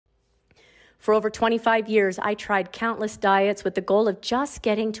For over 25 years, I tried countless diets with the goal of just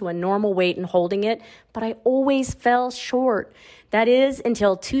getting to a normal weight and holding it, but I always fell short. That is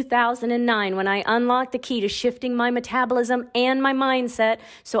until 2009 when I unlocked the key to shifting my metabolism and my mindset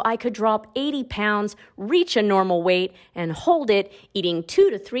so I could drop 80 pounds, reach a normal weight, and hold it eating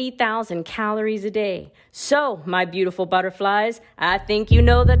 2,000 to 3,000 calories a day. So, my beautiful butterflies, I think you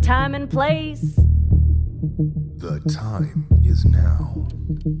know the time and place. The time is now.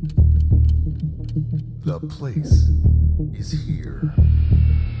 The place is here.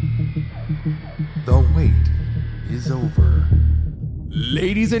 The wait is over.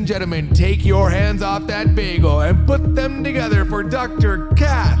 Ladies and gentlemen, take your hands off that bagel and put them together for Dr.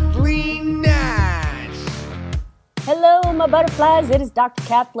 Kathleen Nash. Hello, my butterflies. It is Dr.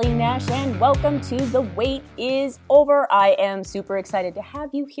 Kathleen Nash, and welcome to The Wait is Over. I am super excited to have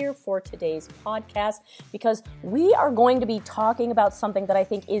you here for today's podcast because we are going to be talking about something that I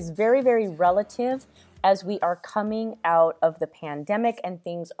think is very, very relative as we are coming out of the pandemic and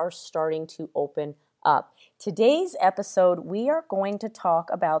things are starting to open up. Today's episode, we are going to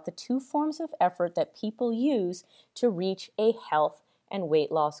talk about the two forms of effort that people use to reach a health and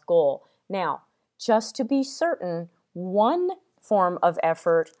weight loss goal. Now, just to be certain, one form of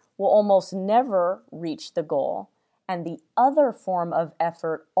effort will almost never reach the goal, and the other form of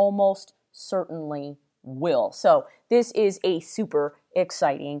effort almost certainly will. So this is a super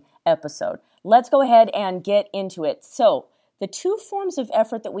exciting episode. Let's go ahead and get into it. So the two forms of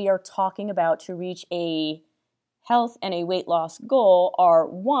effort that we are talking about to reach a health and a weight loss goal are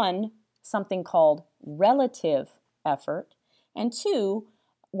one, something called relative effort, and two,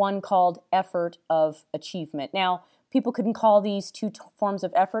 one called effort of achievement. Now, people can call these two forms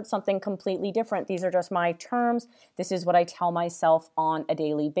of effort something completely different. These are just my terms. This is what I tell myself on a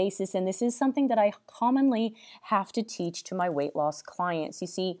daily basis, and this is something that I commonly have to teach to my weight loss clients. You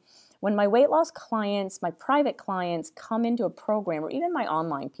see, when my weight loss clients, my private clients come into a program, or even my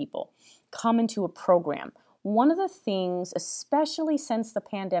online people come into a program, one of the things, especially since the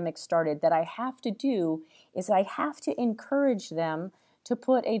pandemic started, that I have to do is I have to encourage them to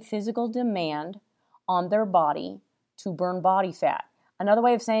put a physical demand on their body to burn body fat. Another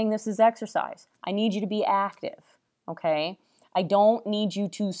way of saying this is exercise. I need you to be active, okay? I don't need you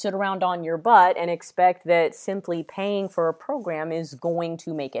to sit around on your butt and expect that simply paying for a program is going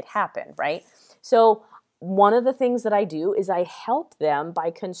to make it happen, right? So one of the things that I do is I help them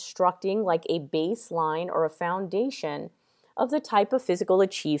by constructing like a baseline or a foundation of the type of physical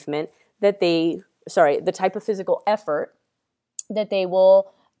achievement that the type of physical effort that they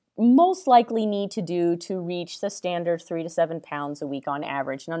will most likely need to do to reach the standard 3 to 7 pounds a week on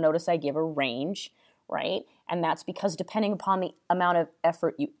average. Now notice I give a range, right? And that's because depending upon the amount of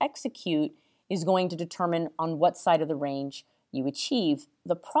effort you execute is going to determine on what side of the range you achieve.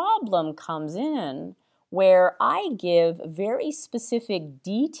 The problem comes in where I give very specific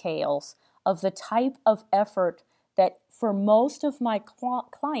details of the type of effort that for most of my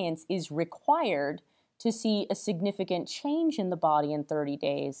clients is required to see a significant change in the body in 30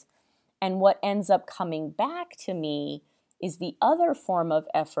 days. And what ends up coming back to me is the other form of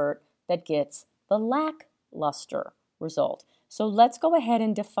effort that gets the lackluster result. So let's go ahead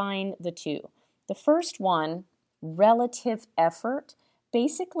and define the two. The first one, relative effort,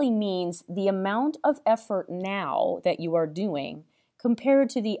 basically means the amount of effort now that you are doing compared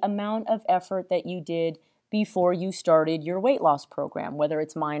to the amount of effort that you did before you started your weight loss program, whether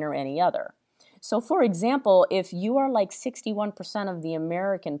it's mine or any other. So for example, if you are like 61% of the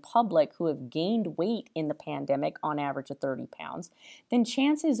American public who have gained weight in the pandemic on average of 30 pounds, then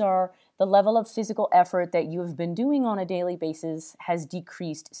chances are the level of physical effort that you have been doing on a daily basis has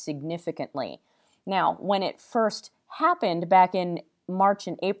decreased significantly. Now, when it first happened back in March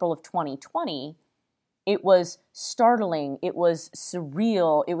and April of 2020, it was startling, it was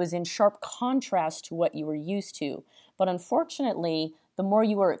surreal, it was in sharp contrast to what you were used to. But unfortunately, the more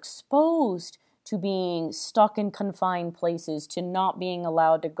you were exposed to being stuck in confined places, to not being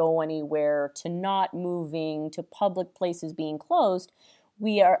allowed to go anywhere, to not moving, to public places being closed,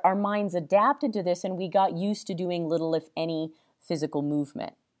 our minds adapted to this and we got used to doing little, if any, physical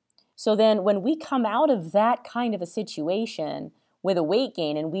movement. So then when we come out of that kind of a situation with a weight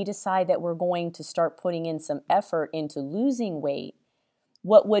gain and we decide that we're going to start putting in some effort into losing weight,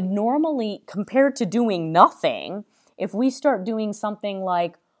 what would normally, compared to doing nothing, if we start doing something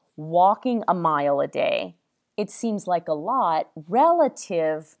like walking a mile a day, it seems like a lot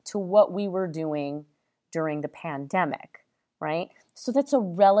relative to what we were doing during the pandemic, right? So that's a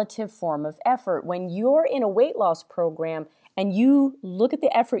relative form of effort. When you're in a weight loss program and you look at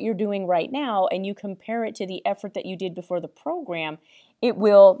the effort you're doing right now and you compare it to the effort that you did before the program, it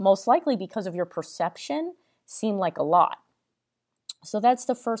will most likely, because of your perception, seem like a lot. So that's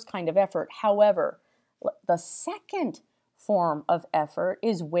the first kind of effort. However, the second form of effort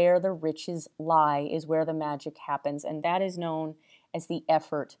is where the riches lie, is where the magic happens, and that is known as the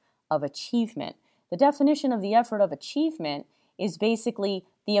effort of achievement. The definition of the effort of achievement is basically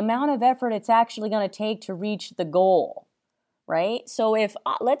the amount of effort it's actually going to take to reach the goal, right? So if,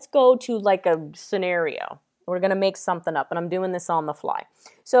 let's go to like a scenario. We're going to make something up, and I'm doing this on the fly.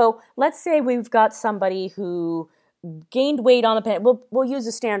 So let's say we've got somebody who gained weight on the pandemic. We'll use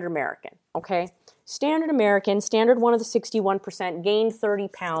a standard American, okay? Standard American, standard one of the 61%, gained 30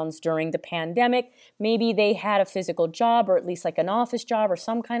 pounds during the pandemic. Maybe they had a physical job, or at least like an office job or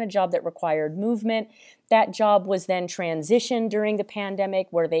some kind of job that required movement. That job was then transitioned during the pandemic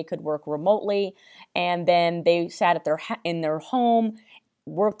where they could work remotely, and then they sat in their home,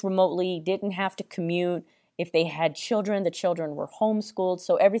 worked remotely, didn't have to commute. If they had children, the children were homeschooled.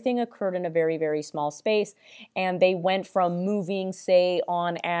 So everything occurred in a very, very small space. And they went from moving, say,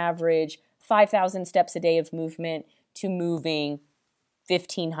 on average, 5,000 steps a day of movement to moving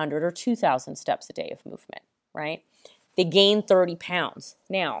 1,500 or 2,000 steps a day of movement, right? They gained 30 pounds.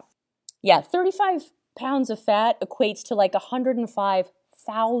 Now, 35 pounds of fat equates to like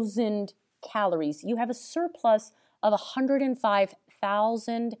 105,000 calories. You have a surplus of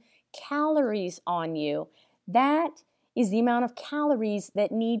 105,000 calories on you. That is the amount of calories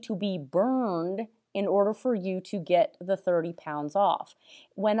that need to be burned in order for you to get the 30 pounds off.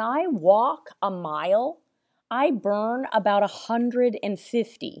 When I walk a mile, I burn about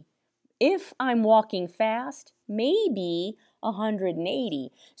 150. If I'm walking fast, maybe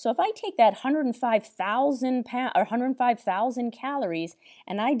 180. So if I take that 105,000 calories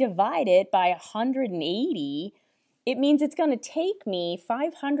and I divide it by 180, it means it's going to take me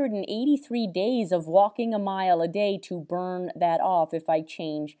 583 days of walking a mile a day to burn that off if I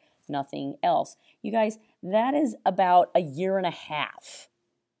change nothing else. You guys, that is about a year and a half.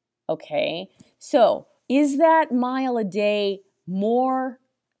 Okay? So, is that mile a day more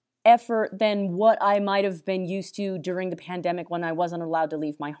effort than what I might have been used to during the pandemic when I wasn't allowed to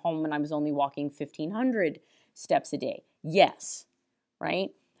leave my home and I was only walking 1,500 steps a day? Yes.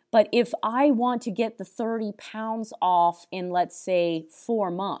 Right? But if I want to get the 30 pounds off in, let's say, 4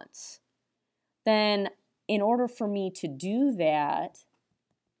 months, then in order for me to do that,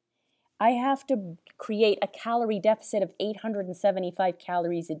 I have to create a calorie deficit of 875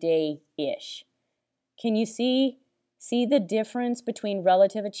 calories a day-ish. Can you see the difference between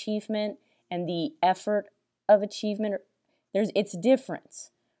relative achievement and the effort of achievement? It's difference,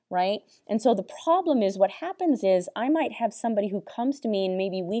 right? And so the problem is, what happens is I might have somebody who comes to me and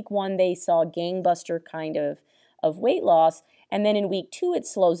maybe week 1 they saw gangbuster kind of weight loss, and then in week 2 it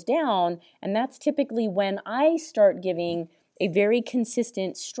slows down, and that's typically when I start giving a very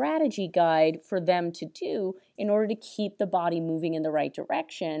consistent strategy guide for them to do in order to keep the body moving in the right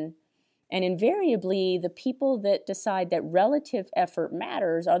direction. And invariably, the people that decide that relative effort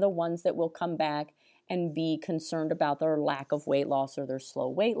matters are the ones that will come back and be concerned about their lack of weight loss or their slow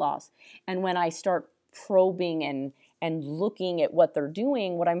weight loss. And when I start probing and looking at what they're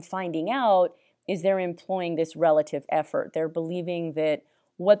doing, what I'm finding out is they're employing this relative effort. They're believing that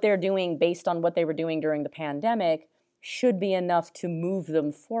what they're doing based on what they were doing during the pandemic should be enough to move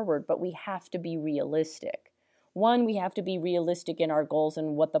them forward, but we have to be realistic. One, we have to be realistic in our goals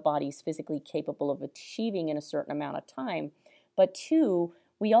and what the body's physically capable of achieving in a certain amount of time. But two,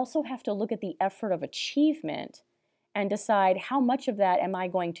 we also have to look at the effort of achievement and decide how much of that am I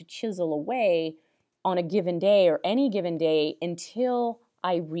going to chisel away on a given day or any given day until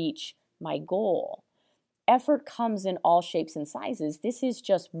I reach my goal. Effort comes in all shapes and sizes. This is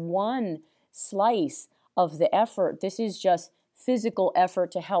just one slice of the effort. This is just physical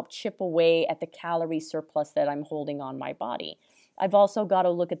effort to help chip away at the calorie surplus that I'm holding on my body. I've also got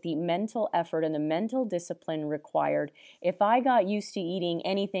to look at the mental effort and the mental discipline required. If I got used to eating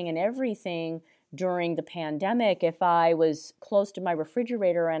anything and everything during the pandemic, if I was close to my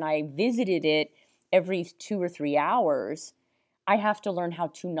refrigerator and I visited it every 2 or 3 hours, I have to learn how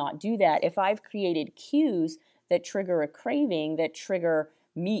to not do that. If I've created cues that trigger a craving, that trigger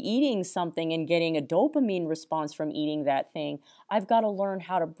me eating something and getting a dopamine response from eating that thing, I've got to learn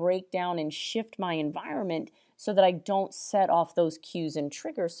how to break down and shift my environment so that I don't set off those cues and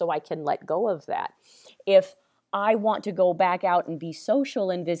triggers so I can let go of that. If I want to go back out and be social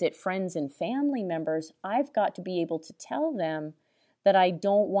and visit friends and family members, I've got to be able to tell them that I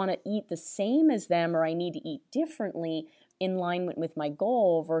don't want to eat the same as them or I need to eat differently in alignment with my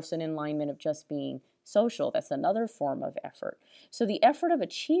goal versus an alignment of just being social. That's another form of effort. So the effort of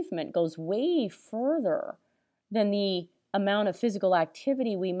achievement goes way further than the amount of physical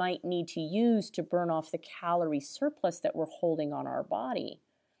activity we might need to use to burn off the calorie surplus that we're holding on our body.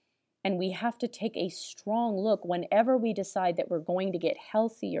 And we have to take a strong look whenever we decide that we're going to get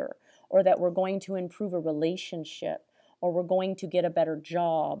healthier, or that we're going to improve a relationship, or we're going to get a better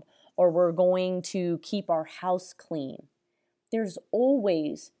job, or we're going to keep our house clean. There's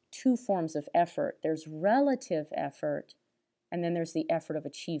always two forms of effort. There's relative effort, and then there's the effort of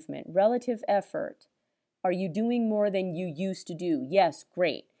achievement. Relative effort. Are you doing more than you used to do? Yes,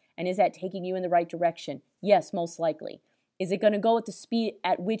 great. And is that taking you in the right direction? Yes, most likely. Is it going to go at the speed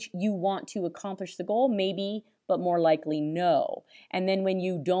at which you want to accomplish the goal? Maybe, but more likely no. And then when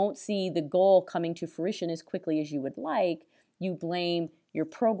you don't see the goal coming to fruition as quickly as you would like, you blame your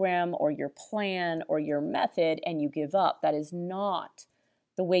program or your plan or your method and you give up. That is not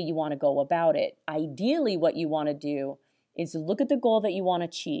the way you want to go about it. Ideally, what you want to do is look at the goal that you want to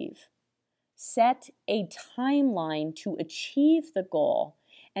achieve, set a timeline to achieve the goal,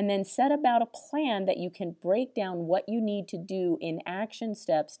 and then set about a plan that you can break down what you need to do in action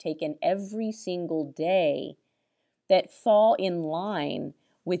steps taken every single day that fall in line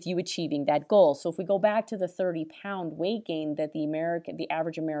with you achieving that goal. So if we go back to the 30-pound weight gain that the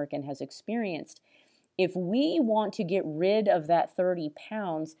average American has experienced, if we want to get rid of that 30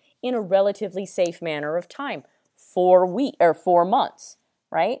 pounds in a relatively safe manner of time, 4 months,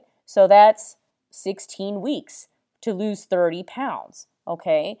 right? So that's 16 weeks to lose 30 pounds,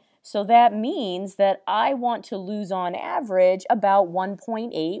 okay? So that means that I want to lose on average about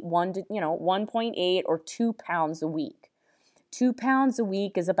 1.8 or 2 pounds a week. 2 pounds a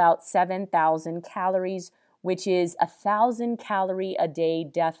week is about 7,000 calories, which is 1,000 calorie a day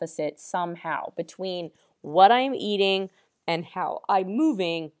deficit somehow. Between what I'm eating and how I'm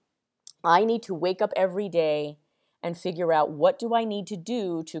moving, I need to wake up every day and figure out what do I need to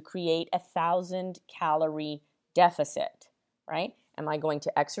do to create 1,000 calorie deficit, right? Am I going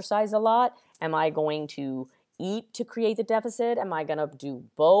to exercise a lot? Am I going to eat to create the deficit? Am I going to do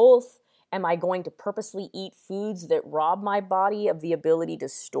both? Am I going to purposely eat foods that rob my body of the ability to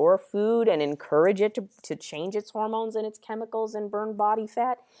store food and encourage it to change its hormones and its chemicals and burn body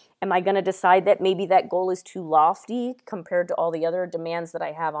fat? Am I going to decide that maybe that goal is too lofty compared to all the other demands that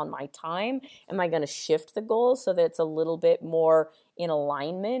I have on my time? Am I going to shift the goal so that it's a little bit more in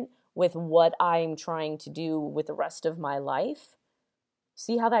alignment with what I'm trying to do with the rest of my life?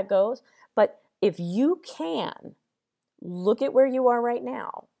 See how that goes? But if you can, look at where you are right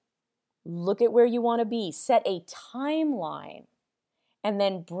now. Look at where you want to be. Set a timeline and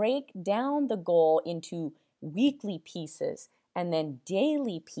then break down the goal into weekly pieces and then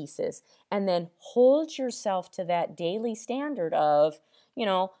daily pieces, and then hold yourself to that daily standard of,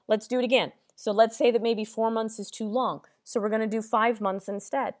 let's do it again. So let's say that maybe 4 months is too long. So we're going to do 5 months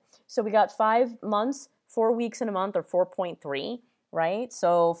instead. So we got 5 months, 4 weeks in a month, or 4.3, right?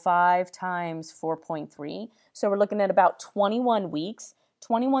 So 5 times 4.3. So we're looking at about 21 weeks.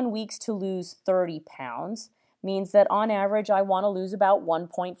 21 weeks to lose 30 pounds means that on average, I want to lose about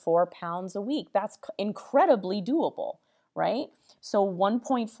 1.4 pounds a week. That's incredibly doable, right? So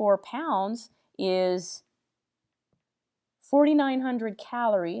 1.4 pounds is 4,900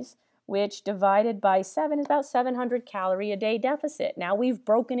 calories, which divided by 7 is about 700 calorie a day deficit. Now we've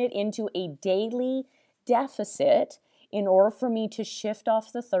broken it into a daily deficit in order for me to shift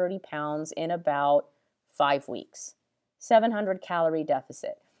off the 30 pounds in about 5 weeks. 700 calorie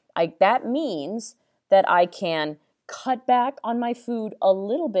deficit. That means that I can cut back on my food a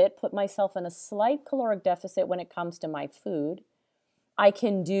little bit, put myself in a slight caloric deficit when it comes to my food. I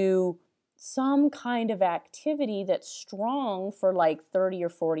can do some kind of activity that's strong for like 30 or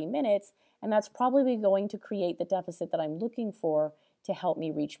 40 minutes, and that's probably going to create the deficit that I'm looking for to help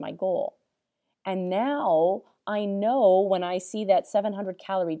me reach my goal. And now I know when I see that 700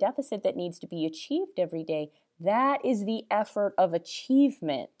 calorie deficit that needs to be achieved every day, that is the effort of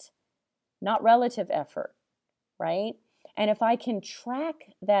achievement, not relative effort, right? And if I can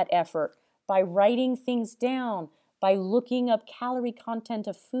track that effort by writing things down, by looking up calorie content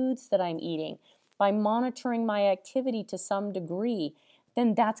of foods that I'm eating, by monitoring my activity to some degree,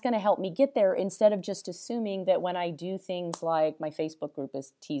 then that's going to help me get there instead of just assuming that when I do things like, my Facebook group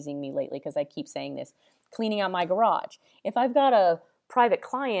is teasing me lately because I keep saying this, cleaning out my garage. If I've got a private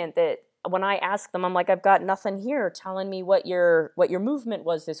client that when I ask them, I'm like, I've got nothing here telling me what your movement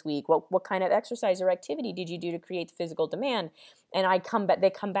was this week. What kind of exercise or activity did you do to create the physical demand? And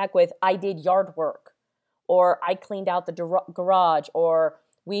they come back with, I did yard work, or I cleaned out the garage, or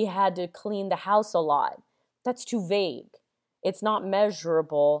we had to clean the house a lot. That's too vague. It's not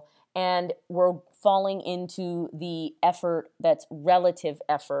measurable, and we're falling into the effort that's relative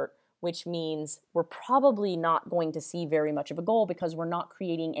effort, which means we're probably not going to see very much of a goal because we're not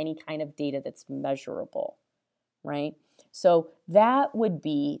creating any kind of data that's measurable, right? So that would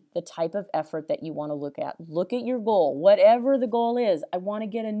be the type of effort that you want to look at. Look at your goal, whatever the goal is. I want to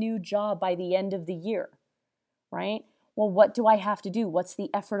get a new job by the end of the year, right? Well, what do I have to do? What's the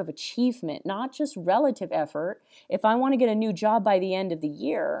effort of achievement? Not just relative effort. If I want to get a new job by the end of the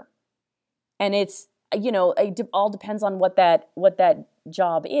year, and it's, it all depends on what that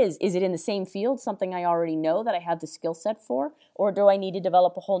job is. Is it in the same field, something I already know that I have the skill set for? Or do I need to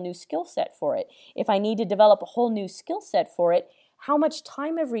develop a whole new skill set for it? If I need to develop a whole new skill set for it, how much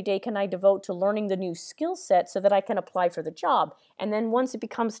time every day can I devote to learning the new skill set so that I can apply for the job? And then once it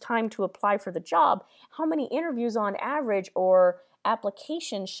becomes time to apply for the job, how many interviews on average or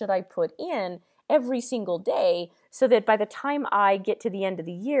applications should I put in every single day so that by the time I get to the end of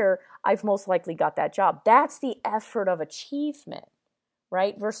the year, I've most likely got that job? That's the effort of achievement,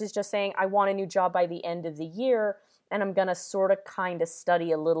 right? Versus just saying, I want a new job by the end of the year, and I'm going to sort of kind of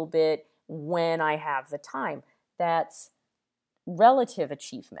study a little bit when I have the time. That's relative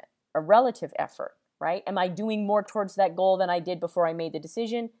achievement, a relative effort, right? Am I doing more towards that goal than I did before I made the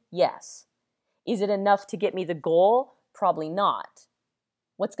decision? Yes. Is it enough to get me the goal? Probably not.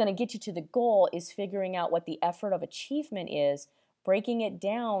 What's going to get you to the goal is figuring out what the effort of achievement is, breaking it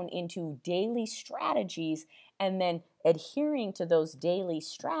down into daily strategies, and then adhering to those daily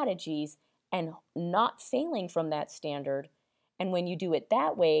strategies and not failing from that standard. And when you do it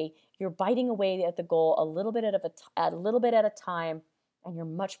that way, you're biting away at the goal a little bit at a time, and you're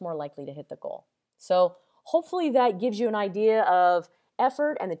much more likely to hit the goal. So hopefully that gives you an idea of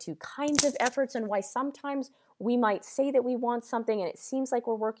effort and the two kinds of efforts and why sometimes we might say that we want something and it seems like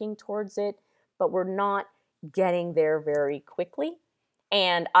we're working towards it, but we're not getting there very quickly.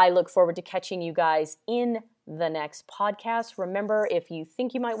 And I look forward to catching you guys in the next podcast. Remember, if you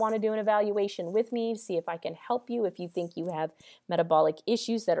think you might want to do an evaluation with me, see if I can help you. If you think you have metabolic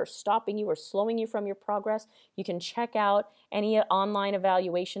issues that are stopping you or slowing you from your progress, you can check out any online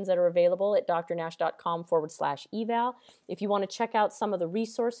evaluations that are available at drnash.com/eval. If you want to check out some of the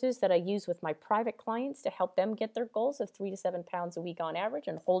resources that I use with my private clients to help them get their goals of 3 to 7 pounds a week on average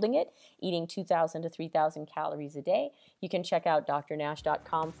and holding it, eating 2,000 to 3,000 calories a day, you can check out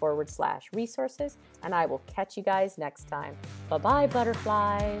drnash.com/resources, and I will catch you guys next time. Bye-bye,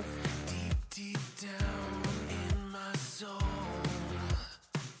 butterflies.